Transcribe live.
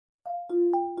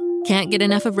Can't get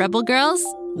enough of Rebel Girls?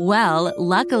 Well,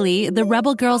 luckily, the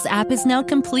Rebel Girls app is now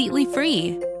completely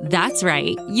free. That's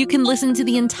right, you can listen to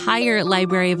the entire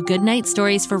library of goodnight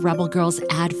stories for Rebel Girls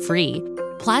ad-free.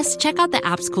 Plus, check out the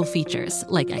app's cool features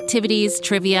like activities,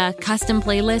 trivia, custom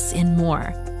playlists, and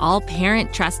more. All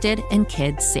parent-trusted and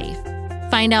kids-safe.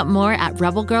 Find out more at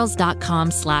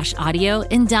rebelgirls.com/audio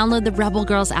and download the Rebel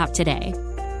Girls app today.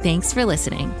 Thanks for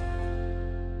listening.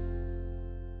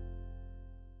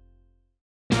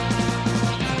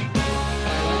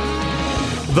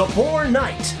 The Poor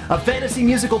Knight, a fantasy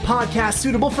musical podcast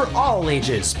suitable for all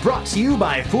ages, brought to you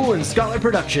by Fool and Scholar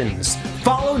Productions.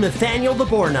 Follow Nathaniel the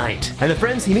Boar Knight and the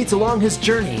friends he meets along his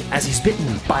journey as he's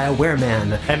bitten by a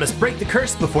wereman and must break the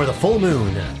curse before the full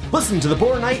moon. Listen to The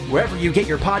Boar Knight wherever you get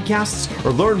your podcasts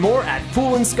or learn more at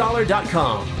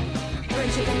foolandscholar.com.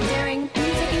 Friendship and daring,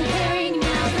 music and caring,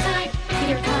 now's the time.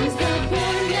 Here comes the Boar Knight.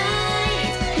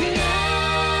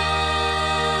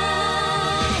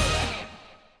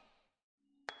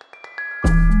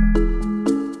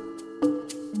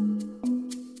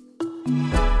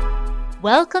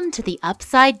 Welcome to the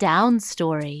Upside Down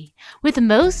Story. With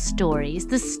most stories,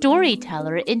 the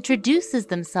storyteller introduces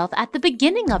themselves at the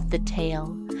beginning of the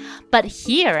tale. But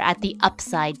here at the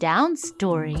Upside Down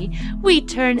Story, we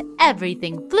turn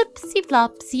everything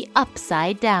flipsy-flopsy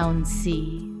upside down,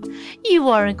 see. You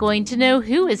aren't going to know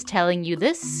who is telling you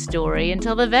this story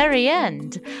until the very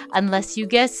end, unless you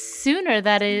guess sooner,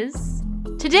 that is.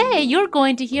 Today, you're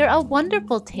going to hear a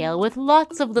wonderful tale with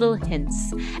lots of little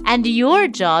hints, and your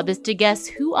job is to guess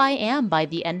who I am by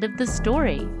the end of the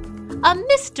story. A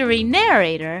mystery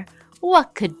narrator?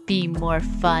 What could be more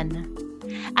fun?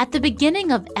 At the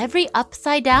beginning of every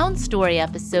Upside Down Story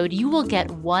episode, you will get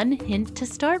one hint to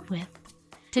start with.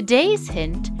 Today's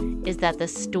hint is that the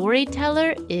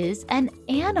storyteller is an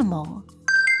animal.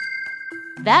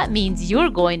 That means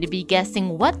you're going to be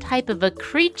guessing what type of a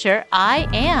creature I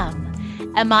am.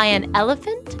 Am I an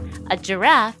elephant, a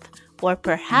giraffe, or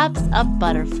perhaps a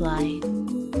butterfly?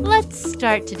 Let's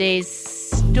start today's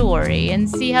story and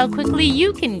see how quickly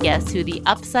you can guess who the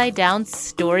Upside Down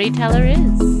Storyteller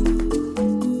is.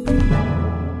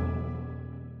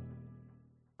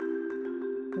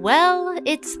 Well,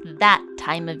 it's that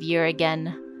time of year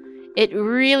again. It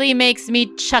really makes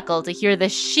me chuckle to hear the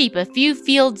sheep a few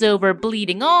fields over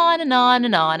bleating on and on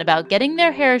and on about getting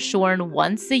their hair shorn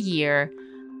once a year.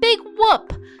 Big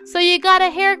whoop! So you got a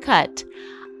haircut.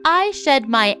 I shed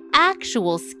my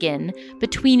actual skin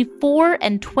between 4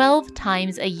 and 12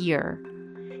 times a year.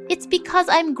 It's because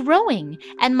I'm growing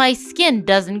and my skin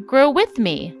doesn't grow with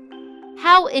me.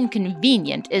 How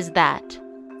inconvenient is that?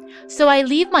 So I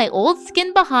leave my old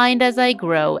skin behind as I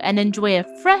grow and enjoy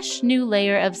a fresh new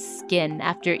layer of skin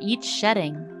after each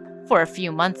shedding. For a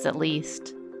few months at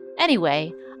least.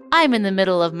 Anyway, I'm in the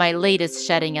middle of my latest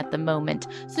shedding at the moment,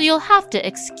 so you'll have to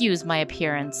excuse my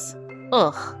appearance.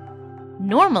 Ugh.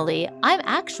 Normally, I'm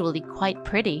actually quite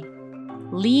pretty.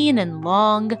 Lean and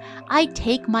long, I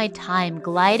take my time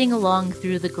gliding along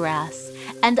through the grass,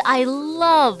 and I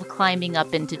love climbing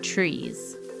up into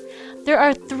trees. There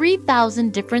are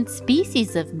 3,000 different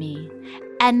species of me,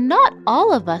 and not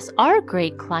all of us are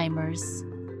great climbers.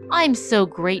 I'm so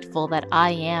grateful that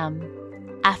I am.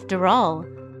 After all,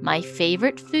 my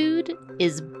favorite food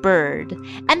is bird,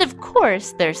 and of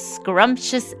course, their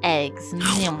scrumptious eggs.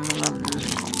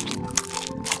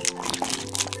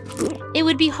 It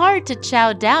would be hard to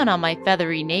chow down on my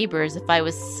feathery neighbors if I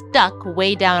was stuck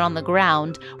way down on the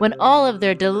ground when all of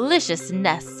their delicious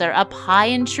nests are up high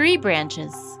in tree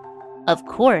branches. Of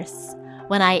course,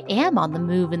 when I am on the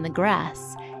move in the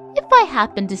grass, if I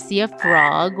happen to see a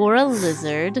frog or a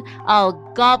lizard, I'll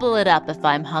gobble it up if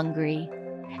I'm hungry.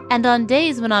 And on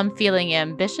days when I'm feeling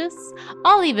ambitious,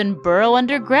 I'll even burrow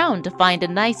underground to find a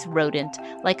nice rodent,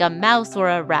 like a mouse or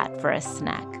a rat, for a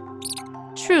snack.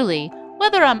 Truly,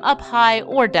 whether I'm up high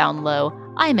or down low,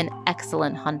 I'm an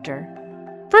excellent hunter.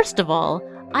 First of all,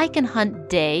 I can hunt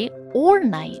day or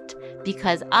night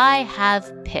because I have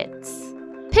pits.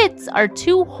 Pits are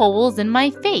 2 holes in my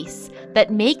face that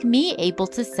make me able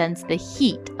to sense the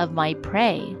heat of my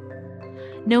prey.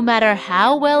 No matter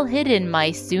how well hidden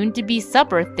my soon-to-be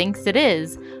supper thinks it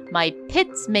is, my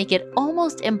pits make it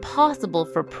almost impossible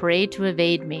for prey to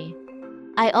evade me.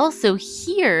 I also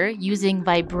hear using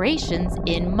vibrations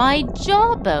in my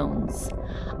jawbones.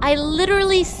 I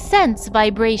literally sense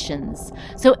vibrations,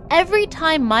 so every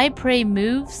time my prey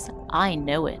moves, I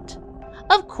know it.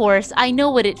 Of course, I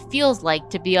know what it feels like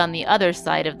to be on the other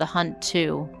side of the hunt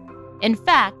too. In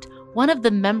fact, one of the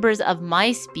members of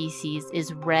my species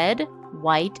is red,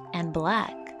 white, and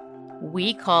black.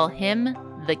 We call him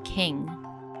the king.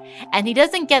 And he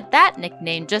doesn't get that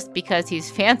nickname just because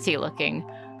he's fancy looking.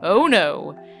 Oh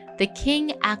no. The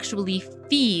king actually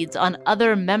feeds on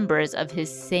other members of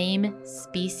his same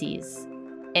species,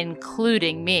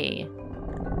 including me.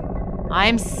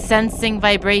 I'm sensing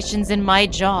vibrations in my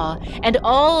jaw, and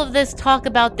all of this talk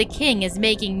about the king is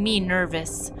making me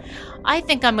nervous. I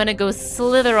think I'm gonna go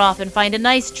slither off and find a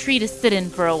nice tree to sit in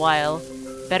for a while.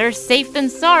 Better safe than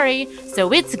sorry,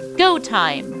 so it's go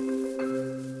time!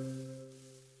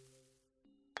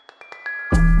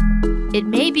 It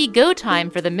may be go time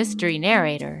for the mystery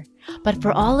narrator, but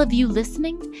for all of you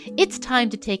listening, it's time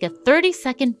to take a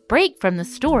 30-second break from the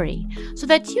story so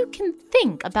that you can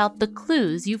think about the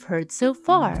clues you've heard so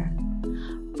far.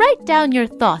 Write down your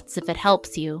thoughts if it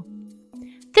helps you.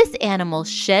 This animal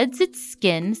sheds its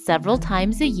skin several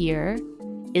times a year,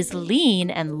 is lean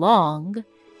and long,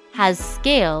 has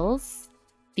scales,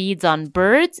 feeds on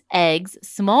birds, eggs,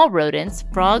 small rodents,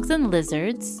 frogs, and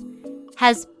lizards,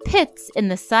 has pits in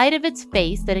the side of its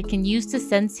face that it can use to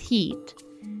sense heat,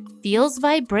 feels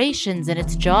vibrations in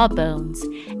its jawbones,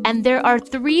 and there are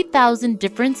 3,000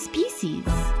 different species.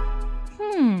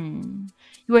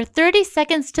 Your 30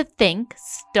 seconds to think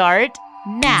start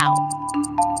now.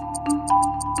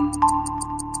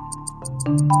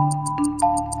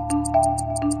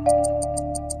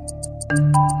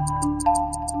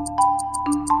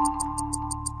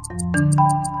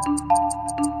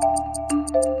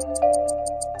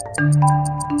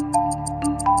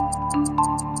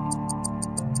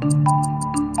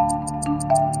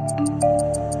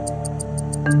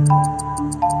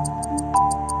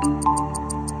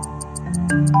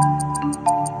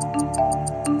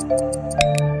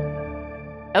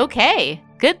 Okay,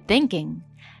 good thinking.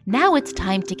 Now it's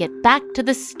time to get back to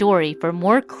the story for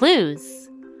more clues.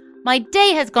 My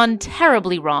day has gone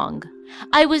terribly wrong.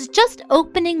 I was just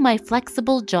opening my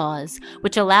flexible jaws,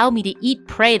 which allow me to eat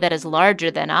prey that is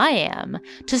larger than I am,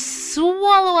 to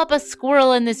swallow up a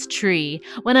squirrel in this tree,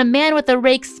 when a man with a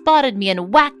rake spotted me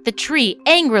and whacked the tree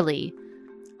angrily.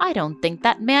 I don't think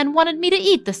that man wanted me to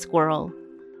eat the squirrel.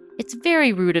 It's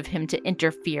very rude of him to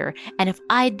interfere, and if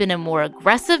I'd been a more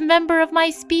aggressive member of my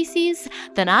species,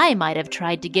 then I might have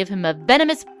tried to give him a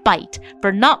venomous bite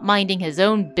for not minding his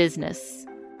own business.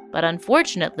 But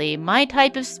unfortunately, my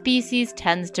type of species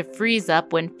tends to freeze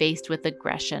up when faced with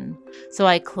aggression. So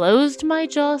I closed my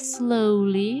jaw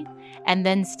slowly and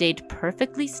then stayed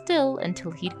perfectly still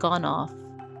until he'd gone off.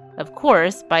 Of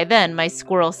course, by then my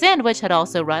squirrel sandwich had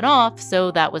also run off, so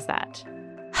that was that.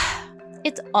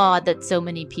 It's odd that so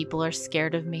many people are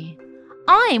scared of me.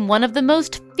 I'm one of the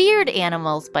most feared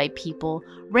animals by people,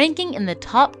 ranking in the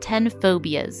top 10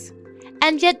 phobias.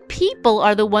 And yet people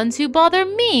are the ones who bother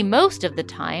me most of the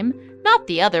time, not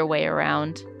the other way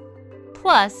around.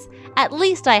 Plus, at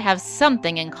least I have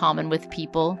something in common with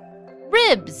people.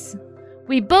 Ribs!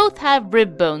 We both have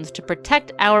rib bones to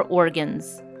protect our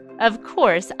organs. Of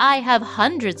course, I have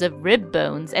hundreds of rib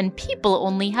bones and people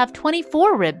only have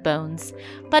 24 rib bones.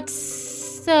 But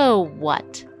so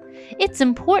what? It's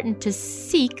important to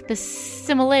seek the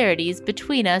similarities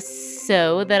between us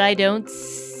so that I don't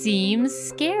seem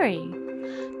scary.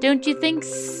 Don't you think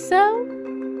so?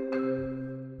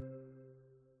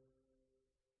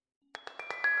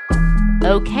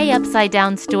 Okay, Upside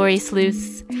Down Story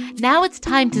Sleuths. Now it's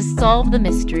time to solve the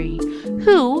mystery.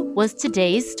 Who was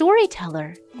today's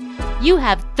storyteller? You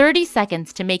have 30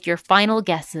 seconds to make your final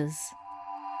guesses.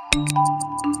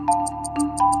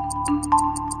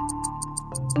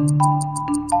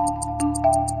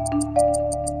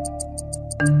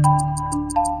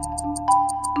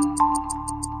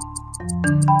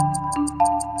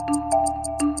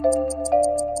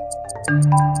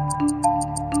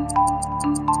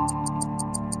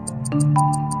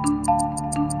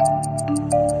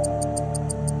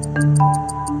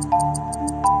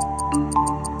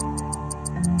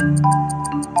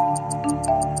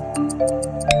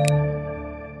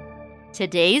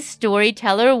 Today's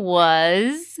storyteller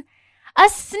was a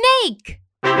snake!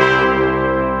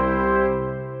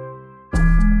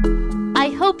 I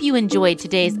hope you enjoyed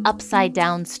today's Upside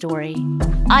Down story.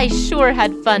 I sure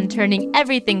had fun turning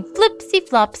everything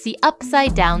flipsy-flopsy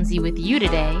upside-downsy with you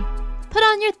today. Put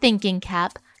on your thinking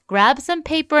cap, grab some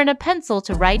paper and a pencil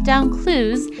to write down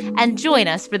clues, and join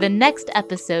us for the next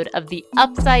episode of the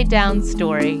Upside Down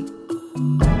Story.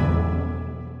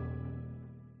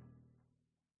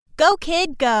 Go,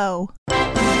 kid, go!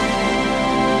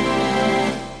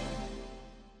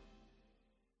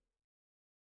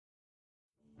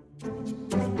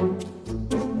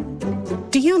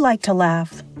 Do you like to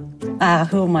laugh?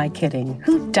 Who am I kidding?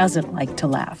 Who doesn't like to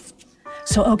laugh?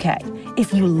 So, okay,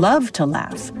 if you love to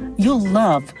laugh, you'll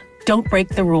love Don't Break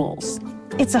the Rules.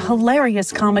 It's a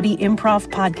hilarious comedy improv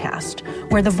podcast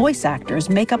where the voice actors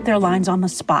make up their lines on the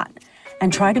spot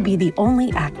and try to be the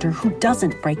only actor who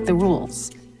doesn't break the rules.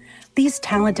 These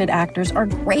talented actors are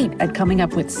great at coming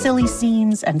up with silly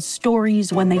scenes and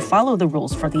stories when they follow the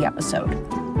rules for the episode.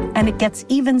 And it gets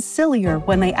even sillier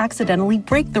when they accidentally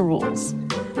break the rules.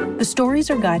 The stories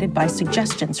are guided by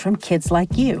suggestions from kids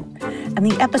like you, and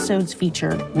the episodes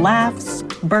feature laughs,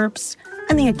 burps,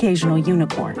 and the occasional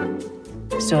unicorn.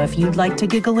 So if you'd like to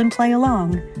giggle and play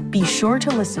along, be sure to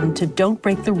listen to Don't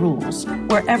Break the Rules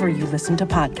wherever you listen to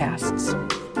podcasts.